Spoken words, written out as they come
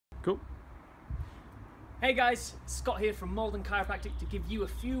Cool. Hey guys, Scott here from Maldon Chiropractic to give you a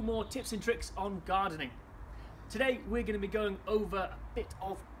few more tips and tricks on gardening. Today we're going to be going over a bit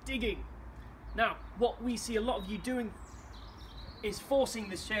of digging. Now, what we see a lot of you doing is forcing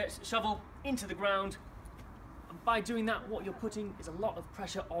the shovel into the ground. And by doing that, what you're putting is a lot of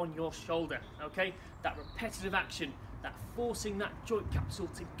pressure on your shoulder, okay? That repetitive action, that forcing that joint capsule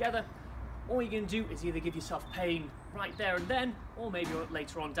together, all you're going to do is either give yourself pain right there and then, or maybe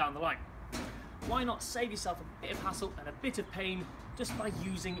later on down the line. Why not save yourself a bit of hassle and a bit of pain just by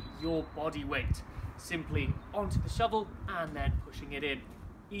using your body weight? Simply onto the shovel and then pushing it in.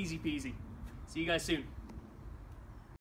 Easy peasy. See you guys soon.